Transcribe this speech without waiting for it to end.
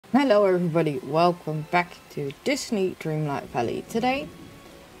Hello everybody, welcome back to Disney Dreamlight Valley. Today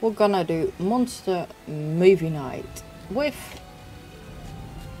we're gonna do Monster Movie Night with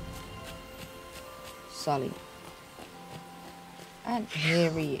Sully. And here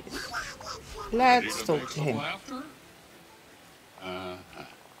he is. Let's talk to him.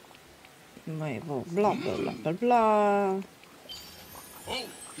 Blah blah blah blah blah. Oh,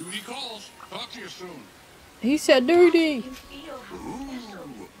 duty calls. Talk to you soon. He said duty!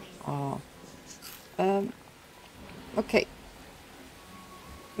 Oh. Okay.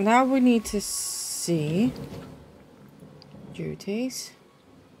 Now we need to see duties.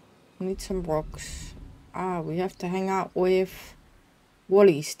 We need some rocks. We have to hang out with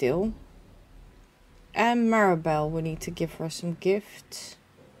Wally still. And Maribel, we need to give her some gifts.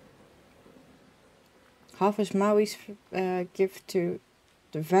 Half is Maui's gift to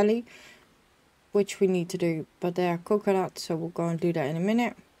the valley, which we need to do, but they are coconuts, so we'll go and do that in a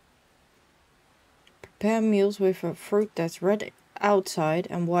minute. Prepare meals with a fruit that's red outside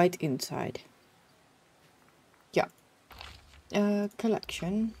and white inside. Yeah.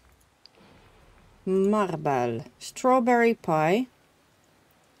 Collection. Maribel, strawberry pie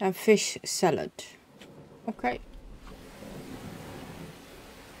and fish salad. Okay.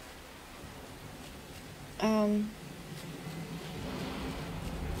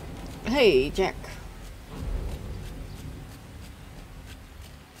 Hey, Jack.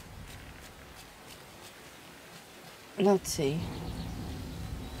 Let's see.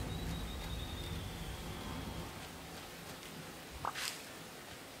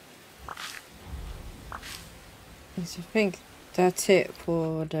 Yes, I think that's it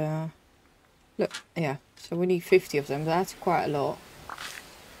for the... Look, yeah. So we need 50 of them. That's quite a lot.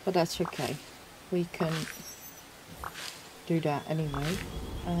 But that's okay. We can do that anyway.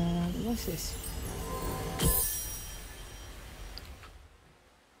 What's this?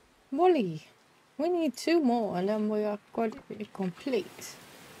 Wally! We need 2 more and then we are quite complete.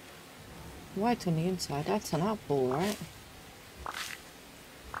 White on the inside. That's an apple, right? I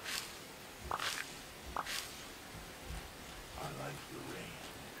like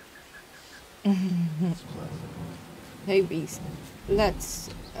the rain. Hey Beast. Let's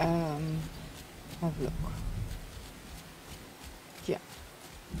have a look. Yeah.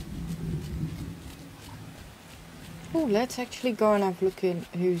 Oh, let's actually go and have a look in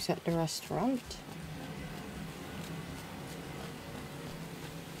who's at the restaurant.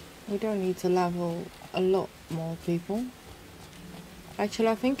 We don't need to level a lot more people. Actually,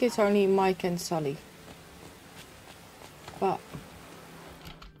 I think it's only Mike and Sully. But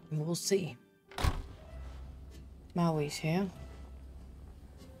we'll see. Maui's here.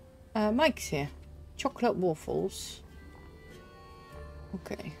 Mike's here. Chocolate waffles.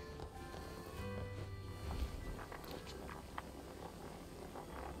 Okay.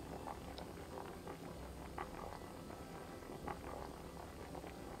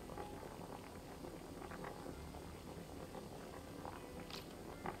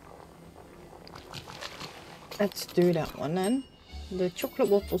 Let's do that one then. The chocolate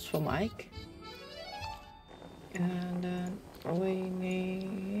waffles for Mike. And then we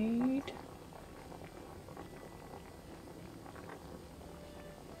need...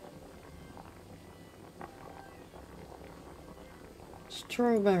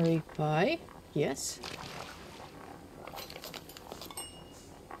 strawberry pie. Yes.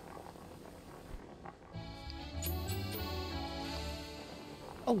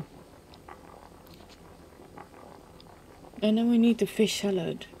 Oh. And then we need the fish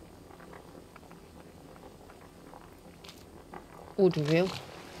salad. Order real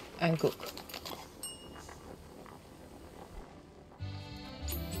and cook.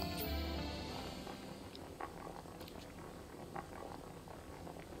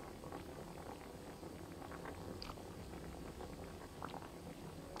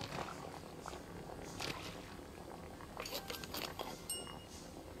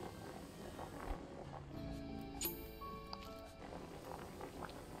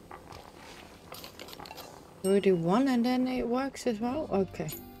 We do one and then it works as well? Okay.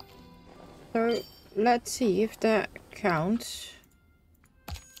 So let's see if that counts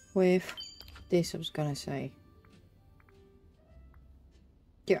with this, I was gonna say.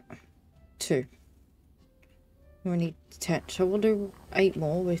 Yeah, 2. We need 10, so we'll do 8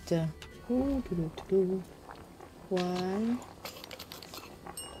 more with the 1.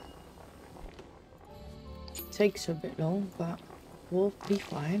 Takes a bit long, but we'll be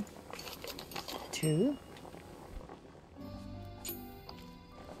fine. 2.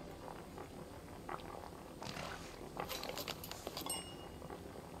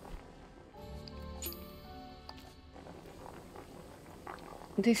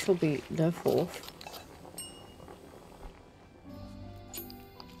 This will be the 4th.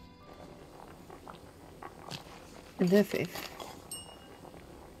 The 5th.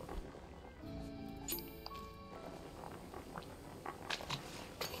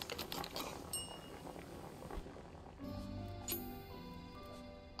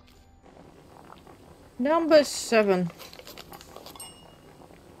 Number 7.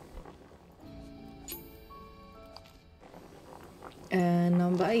 And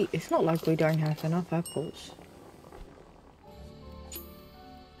number 8. It's not like we don't have enough apples.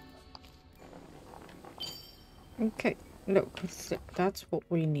 Okay, look, that's what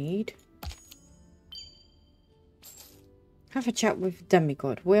we need. Have a chat with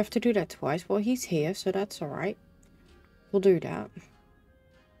Demigod. We have to do that twice. Well, he's here, so that's alright. We'll do that.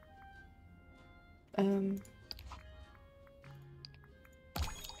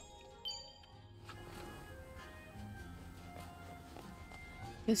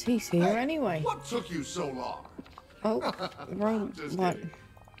 Because he's here anyway. What took you so long? Oh, wrong one.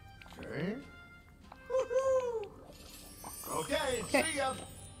 Okay. Woohoo! Okay, see ya.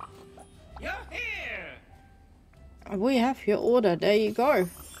 You're here. We have your order. There you go.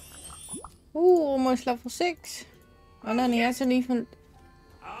 Ooh, almost level 6. And then he hasn't even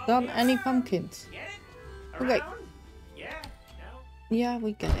done any pumpkins. Get it? Okay. Around? Yeah? No? Yeah,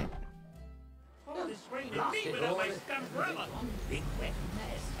 we get it. Oh, this rain is me without my umbrella. Big wet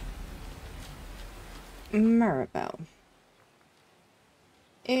mess. Maribel.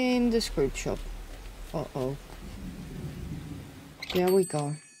 In the screw shop. Uh-oh. There we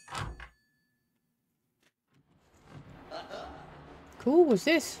go. Cool, what's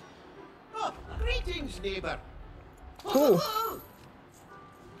this? Oh, greetings, neighbor. Cool.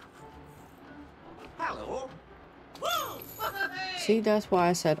 Hello. See, that's why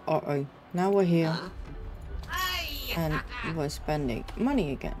I said uh-oh. Now we're here. Hi. And we're spending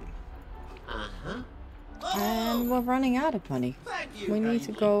money again. Uh-huh. And we're running out of money. Thank you We need to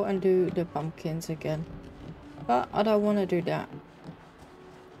kindly. go and do the pumpkins again. But I don't want to do that.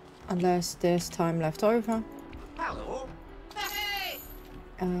 Unless there's time left over. Hello. Hey.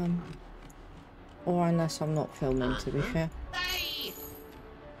 Or unless I'm not filming, to be fair. Hey.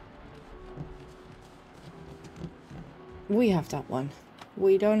 We have that one.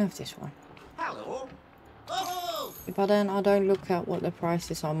 We don't have this one. Hello. Oh. But then I don't look at what the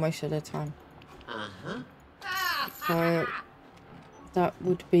prices are most of the time. Uh-huh. So that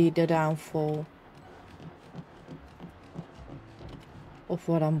would be the downfall of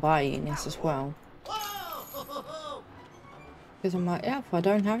what I'm buying is as well. Because I'm like, yeah, if I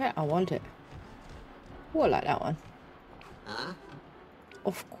don't have it, I want it. Oh, I like that one. Huh?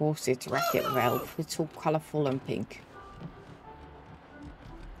 Of course it's Wreck-It Ralph. It's all colourful and pink.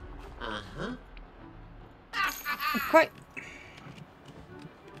 Uh-huh. Okay.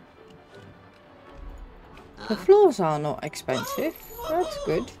 The floors are not expensive. That's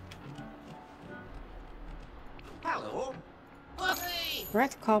good. Hello. Hey.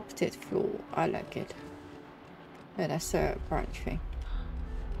 Red carpeted floor. I like it. Yeah, that's the branch thing.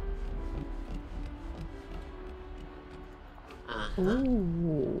 Uh-huh.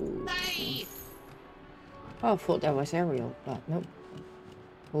 Ooh. Hey. Oh, I thought that was Ariel, but nope.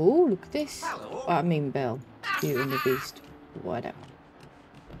 Oh, look at this. Hello. I mean Belle. Beauty and the Beast. Whatever.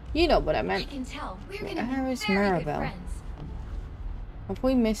 You know what I I meant. can tell we're gonna Where be is very good Maribel? friends. Have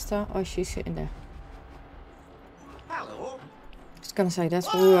we missed her? Oh, she's sitting there. Hello. I was gonna say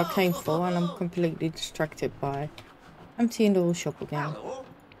that's where I came for, and I'm completely distracted by emptying the whole shop again. Hello.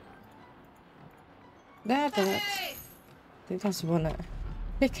 That he doesn't want to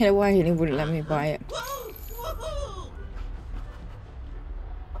pick it away, and he wouldn't let me buy it. Woohoo.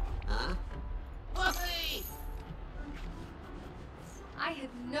 Huh? Hey. I had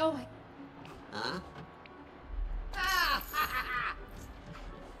no idea. Huh?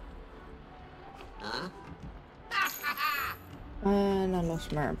 Huh? And I lost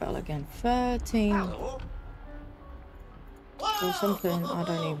Maribel again. 13 Hello. or something I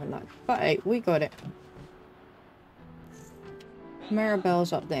don't even like. But hey, we got it.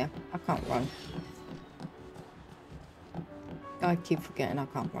 Maribel's up there. I can't run. I keep forgetting I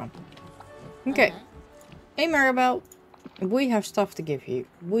can't run. Okay. Hey Maribel. We have stuff to give you.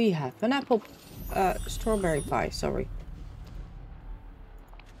 We have an apple, strawberry pie, sorry.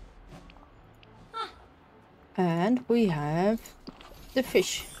 And we have the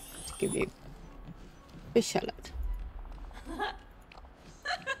fish to give you. Fish salad.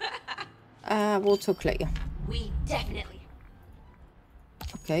 We'll talk later. We definitely.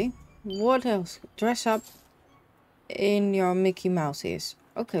 Okay. What else? Dress up in your Mickey Mouse ears.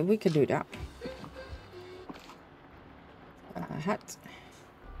 Okay, we can do that. Hat.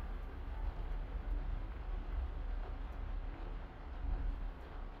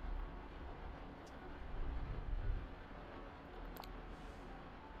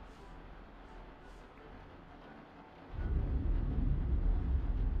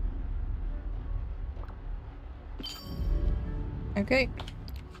 Okay.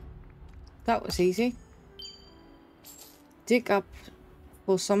 That was easy. Dig up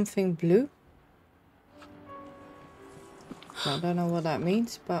for something blue. I don't know what that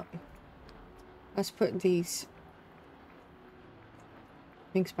means, but let's put these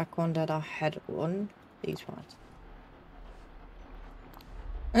things back on that I had on. These ones.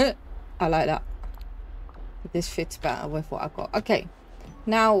 I like that. This fits better with what I got. Okay.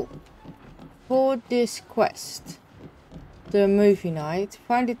 Now, for this quest, the movie night,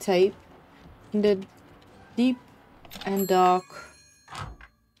 find the tape in the deep and dark,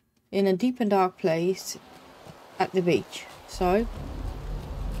 in a deep and dark place at the beach. So,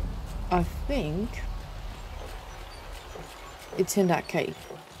 I think it's in that cave.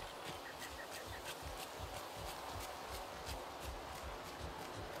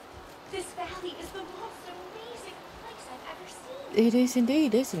 This valley is the most amazing place I've ever seen. It is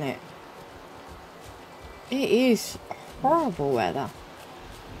indeed, isn't it? It is horrible weather.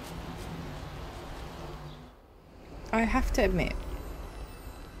 I have to admit.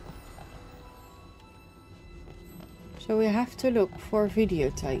 So we have to look for a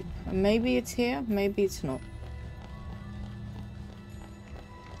videotape. Maybe it's here, maybe it's not.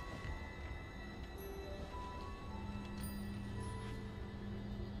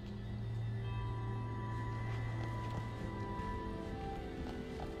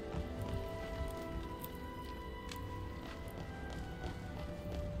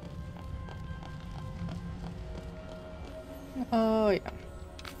 Oh yeah.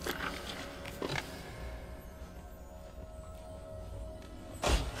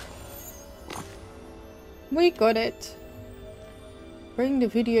 We got it. Bring the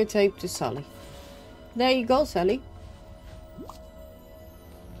videotape to Sully. There you go, Sully.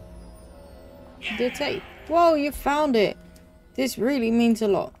 The tape. Whoa, you found it. This really means a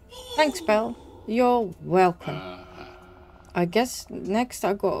lot. Thanks, Belle. You're welcome. I guess next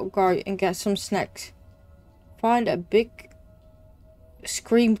I gotta go and get some snacks. Find a big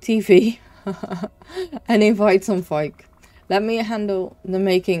screen TV and invite some folk. Let me handle the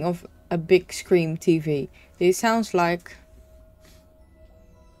making of a big screen TV. It sounds like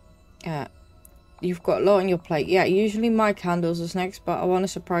you've got a lot on your plate. Yeah, usually Mike handles the snacks, but I want to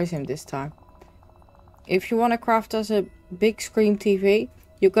surprise him this time. If you want to craft us a big screen TV,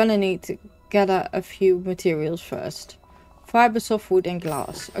 you're gonna need to gather a few materials first. Fiber, softwood and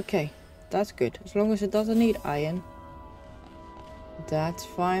glass. Okay, that's good. As long as it doesn't need iron. That's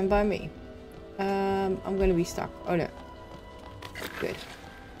fine by me. I'm gonna be stuck. Oh no. Good.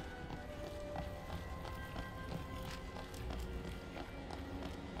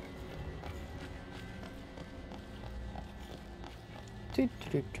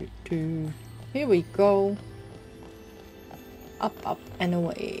 Here we go. Up, up and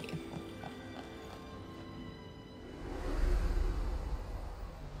away.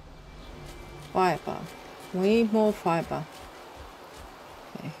 Fiber. We need more fiber.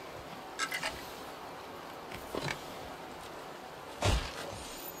 Okay.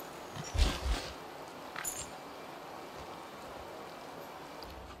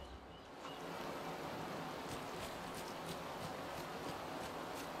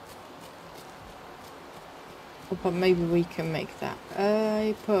 But maybe we can make that.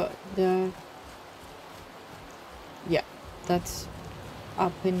 I put the... Yeah, that's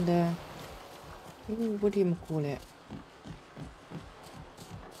up in the... Ooh, what do you call it?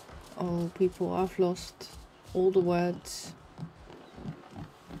 Oh, people, I've lost all the words.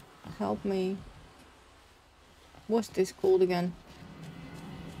 Help me. What's this called again?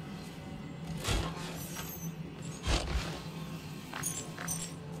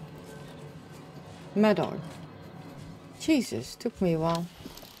 Meadow. Jesus, took me a while.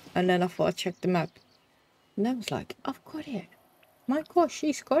 And then I thought I'd check the map. And I was like, I've got it. My gosh,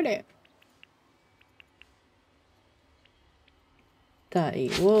 she's got it.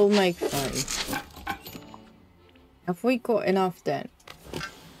 Daddy, we'll make 5. Have we got enough then?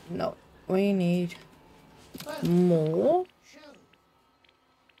 No, we need more.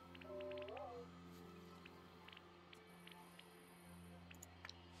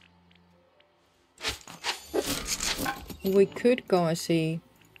 We could go and see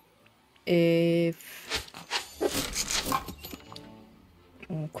if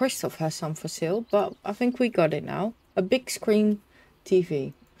Christoph has some for sale, but I think we got it now. A big screen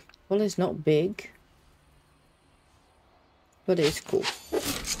TV. Well, it's not big, but it's cool.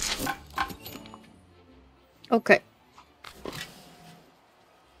 Okay.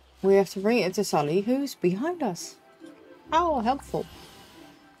 We have to bring it to Sully, who's behind us. How helpful.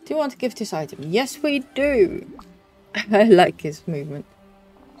 Do you want to give this item? Yes, we do. I like his movement.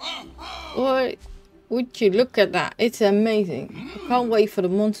 What? Would you look at that? It's amazing. I can't wait for the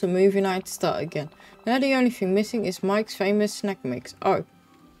monster movie night to start again. Now the only thing missing is Mike's famous snack mix. Oh.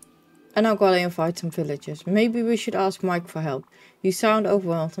 And I've got to invite some villagers. Maybe we should ask Mike for help. You sound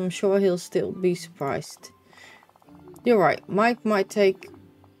overwhelmed. I'm sure he'll still be surprised. You're right. Mike might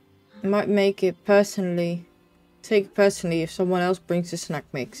make it personally. Take it personally if someone else brings the snack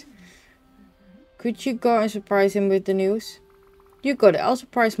mix. Could you go and surprise him with the news? You got it. I'll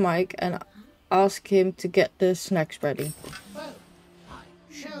surprise Mike and ask him to get the snacks ready. Well,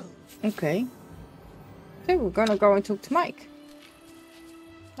 I shall. Okay. Okay, we're gonna go and talk to Mike.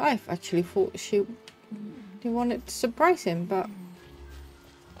 I've actually thought she wanted to surprise him, but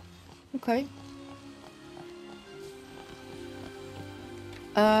okay.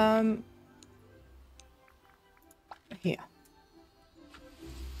 Here.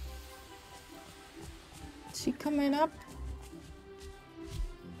 Is he coming up?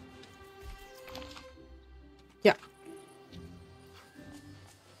 Yeah.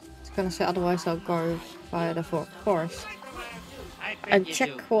 It's gonna say otherwise I'll go via the forest. And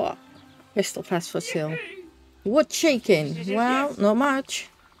check what Crystal has for sale. What's shaking? Well, not much.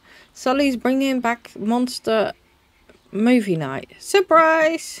 Sully's bringing back Monster Movie Night.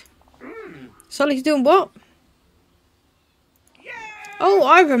 Surprise! Sully's doing what? Oh,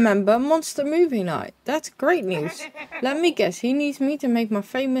 I remember. Monster Movie Night. That's great news. Let me guess. He needs me to make my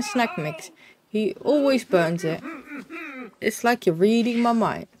famous snack mix. He always burns it. It's like you're reading my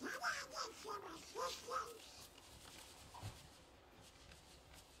mind.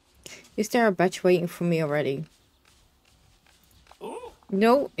 Is there a batch waiting for me already?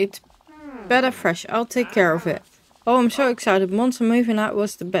 No, it's better fresh. I'll take care of it. Oh, I'm so excited. Monster Movie Night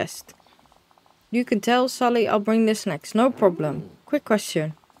was the best. You can tell Sully I'll bring the snacks. No problem. Quick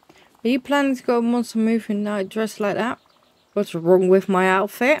question. Are you planning to go Monster Movie Night dressed like that? What's wrong with my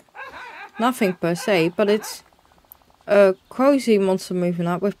outfit? Nothing per se, but it's a cozy Monster Movie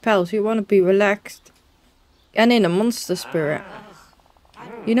Night with pals. You want to be relaxed and in a monster spirit.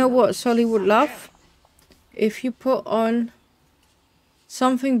 You know what Sully would love? If you put on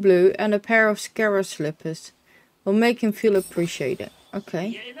something blue and a pair of Scarra slippers. Will make him feel appreciated. Okay.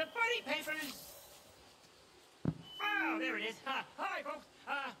 In the funny papers. Oh, there it is. Hi, folks.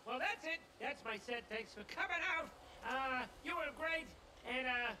 Well, that's it. That's my set. Thanks for coming out. You were great. And,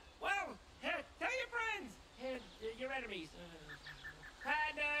 well, tell your friends and your enemies.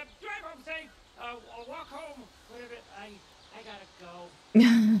 And, drive home safe. Walk home. Whatever. I gotta go.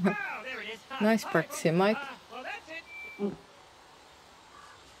 Oh, there it is. Nice practicing, Mike. Well, that's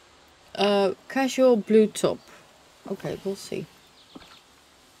it. Casual blue top. Okay, we'll see.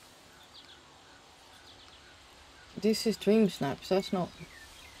 This is Dream Snaps, that's not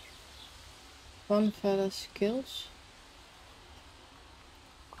Fun Fella Skills.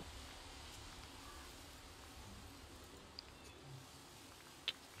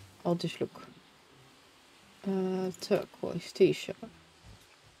 I'll just look. Turquoise t-shirt.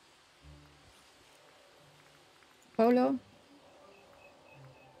 Polo.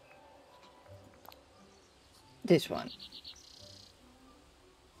 This one.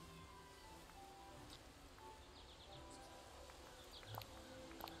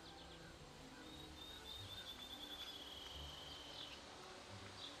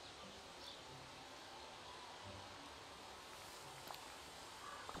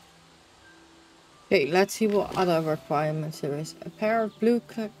 Okay, let's see what other requirements there is. A pair of blue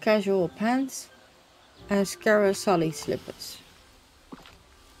casual pants and Scarra Sully slippers.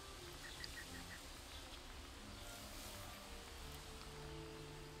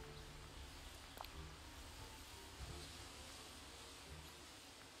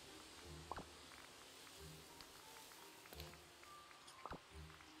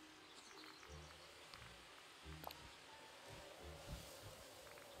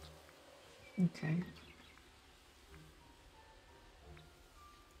 Okay.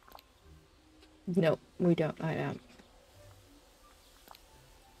 No, we don't like that.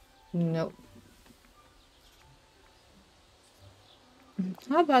 Nope.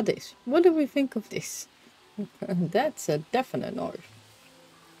 How about this? What do we think of this? That's a definite no.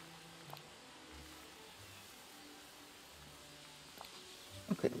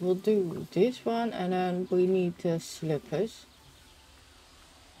 Okay, we'll do this one and then we need the slippers.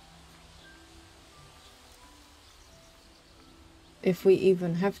 If we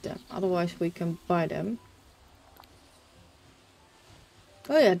even have them, otherwise we can buy them.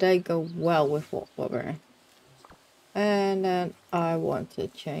 Oh yeah, they go well with what we're wearing. And then I want to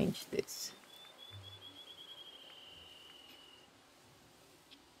change this.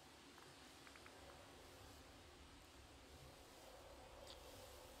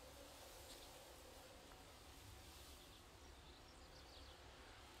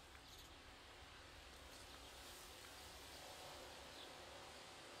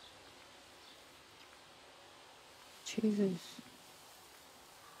 Jesus.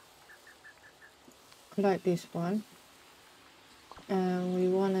 I like this one. We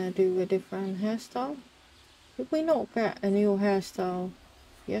want to do a different hairstyle. Did we not get a new hairstyle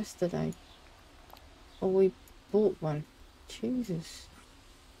yesterday? Or we bought one? Jesus.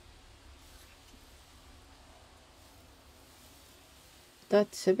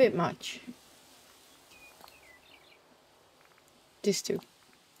 That's a bit much. This too.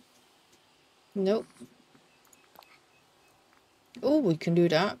 Nope. Oh, we can do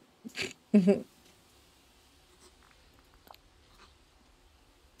that.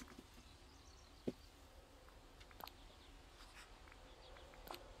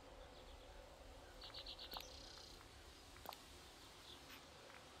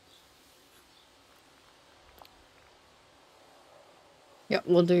 Yeah,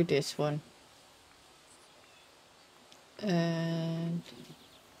 we'll do this one. And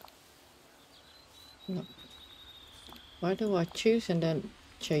no. Why do I choose and then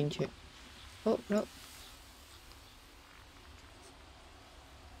change it? Oh, no.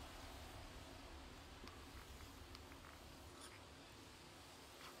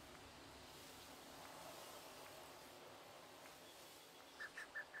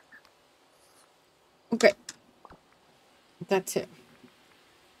 Okay. That's it.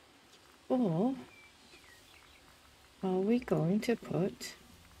 Or are we going to put...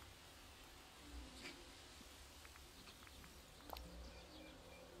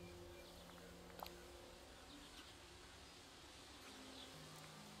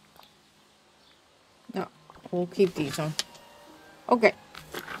 No, we'll keep these on. Okay.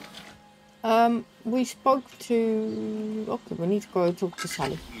 We spoke to... Okay, we need to go talk to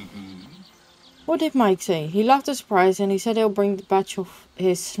Sully. What did Mike say? He loved the surprise and he said he'll bring the batch of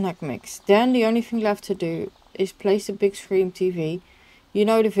his snack mix. Then the only thing left to do is place the big screen TV. You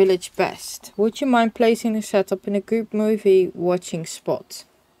know the village best. Would you mind placing the setup in a group movie watching spot?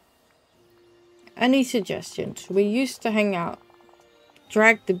 Any suggestions? We used to hang out.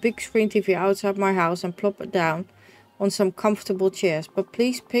 Drag the big screen TV outside my house and plop it down on some comfortable chairs. But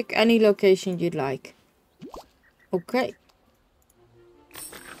please pick any location you'd like. Okay.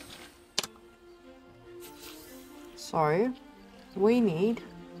 So, we need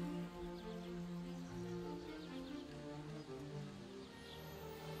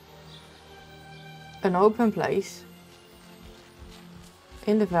an open place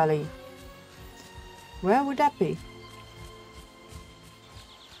in the valley. Where would that be?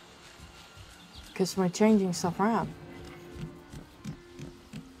 Because we're changing stuff around.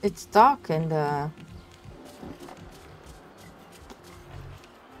 It's dark in the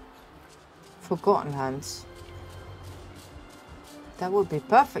Forgotten Lands. That would be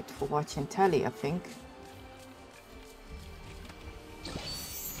perfect for watching telly, I think.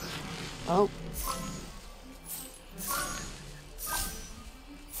 Oh.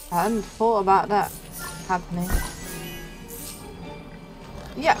 I hadn't thought about that happening.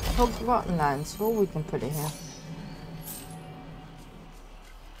 Yeah, Forgotten Lands. Well, we can put it here.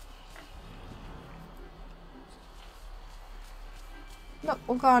 No,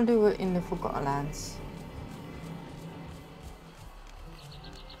 we're gonna do it in the Forgotten Lands.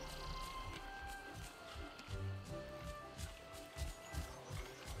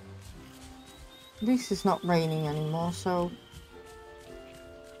 At least it's not raining anymore, so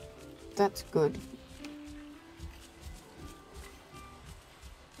that's good.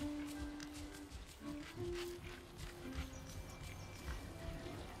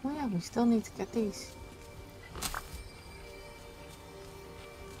 Oh yeah, we still need to get these.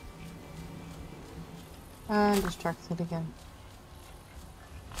 And distracted again.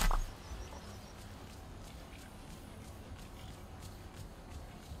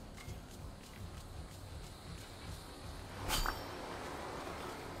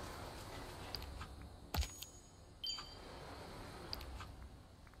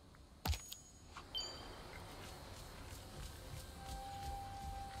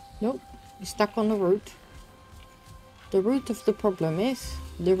 Nope, you're stuck on the root. The root of the problem is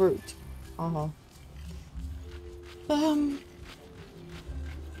the root. Well,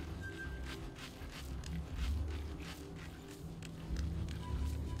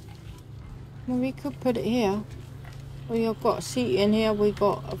 we could put it here. We've got a seat in here, we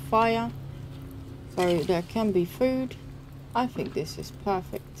got a fire. So there can be food. I think this is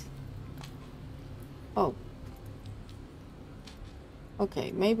perfect. Oh.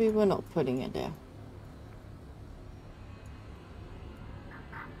 Okay, maybe we're not putting it there.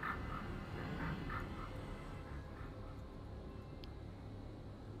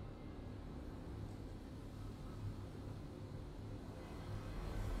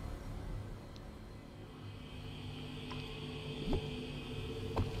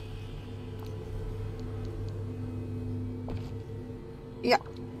 Yeah.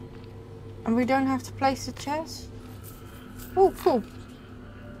 And we don't have to place the chairs? Oh, cool.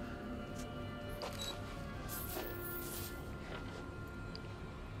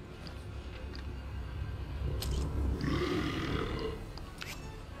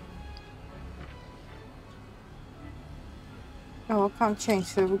 Oh, I can't change,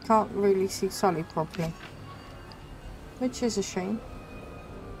 so we can't really see Sully properly. Which is a shame.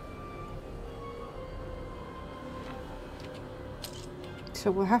 So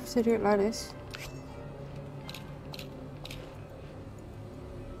we'll have to do it like this.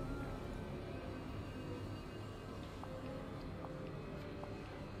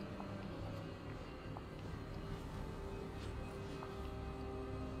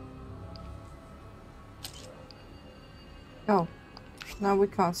 Oh, now we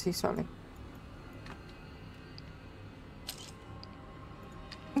can't see Sully.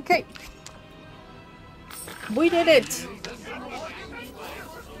 Okay. We did it!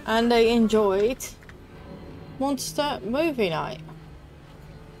 And they enjoyed Monster Movie Night.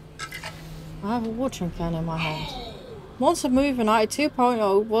 I have a watering can in my hand. Monster Movie Night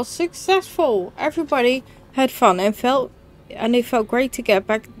 2.0 was successful. Everybody had fun and it felt great to get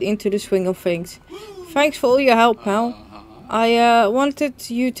back into the swing of things. Thanks for all your help, pal. I wanted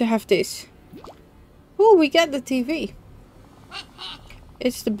you to have this. Oh, we get the TV.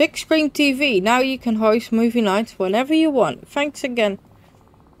 It's the big screen TV. Now you can host movie nights whenever you want. Thanks again.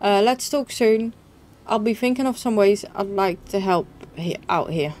 Let's talk soon. I'll be thinking of some ways I'd like to help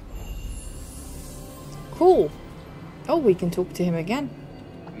out here. Cool. Oh, we can talk to him again.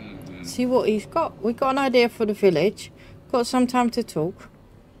 See what he's got. We got an idea for the village. Got some time to talk.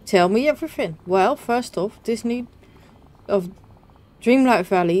 Tell me everything. Well, first off, Disney of Dreamlight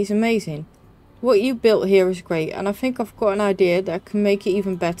Valley is amazing. What you built here is great, and I think I've got an idea that can make it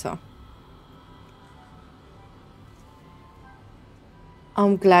even better.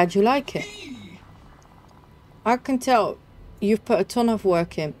 I'm glad you like it. I can tell you've put a ton of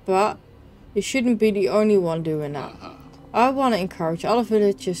work in, but you shouldn't be the only one doing that. I want to encourage other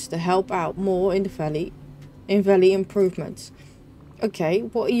villagers to help out more in the valley improvements. Okay,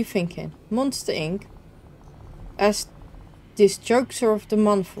 what are you thinking? Monster Inc. as this Jokester of the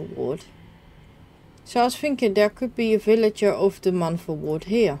Month award. So I was thinking there could be a Villager of the Month award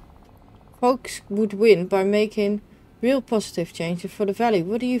here. Folks would win by making real positive changes for the valley.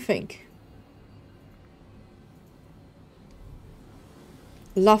 What do you think?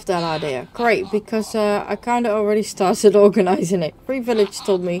 Love that idea. Great, because I kind of already started organizing it. 3 villagers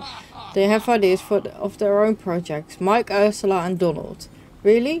told me they have ideas of their own projects. Mike, Ursula and Donald.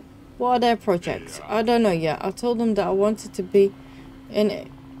 Really? What are their projects? I don't know yet. I told them that I wanted to be an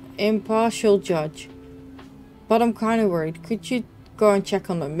impartial judge. But I'm kind of worried. Could you go and check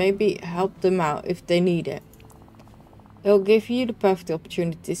on them? Maybe help them out if they need it. It'll give you the perfect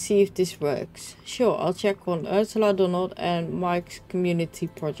opportunity to see if this works. Sure, I'll check on Ursula, Donald and Mike's community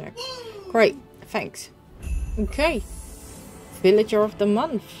project. Great, thanks. Okay. Villager of the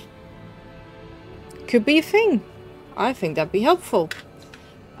Month. Could be a thing. I think that'd be helpful.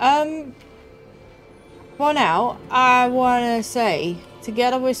 For now, I want to say,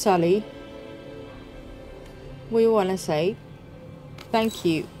 together with Sully, we want to say thank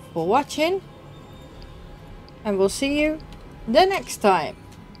you for watching. And we'll see you the next time.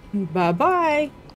 Bye bye.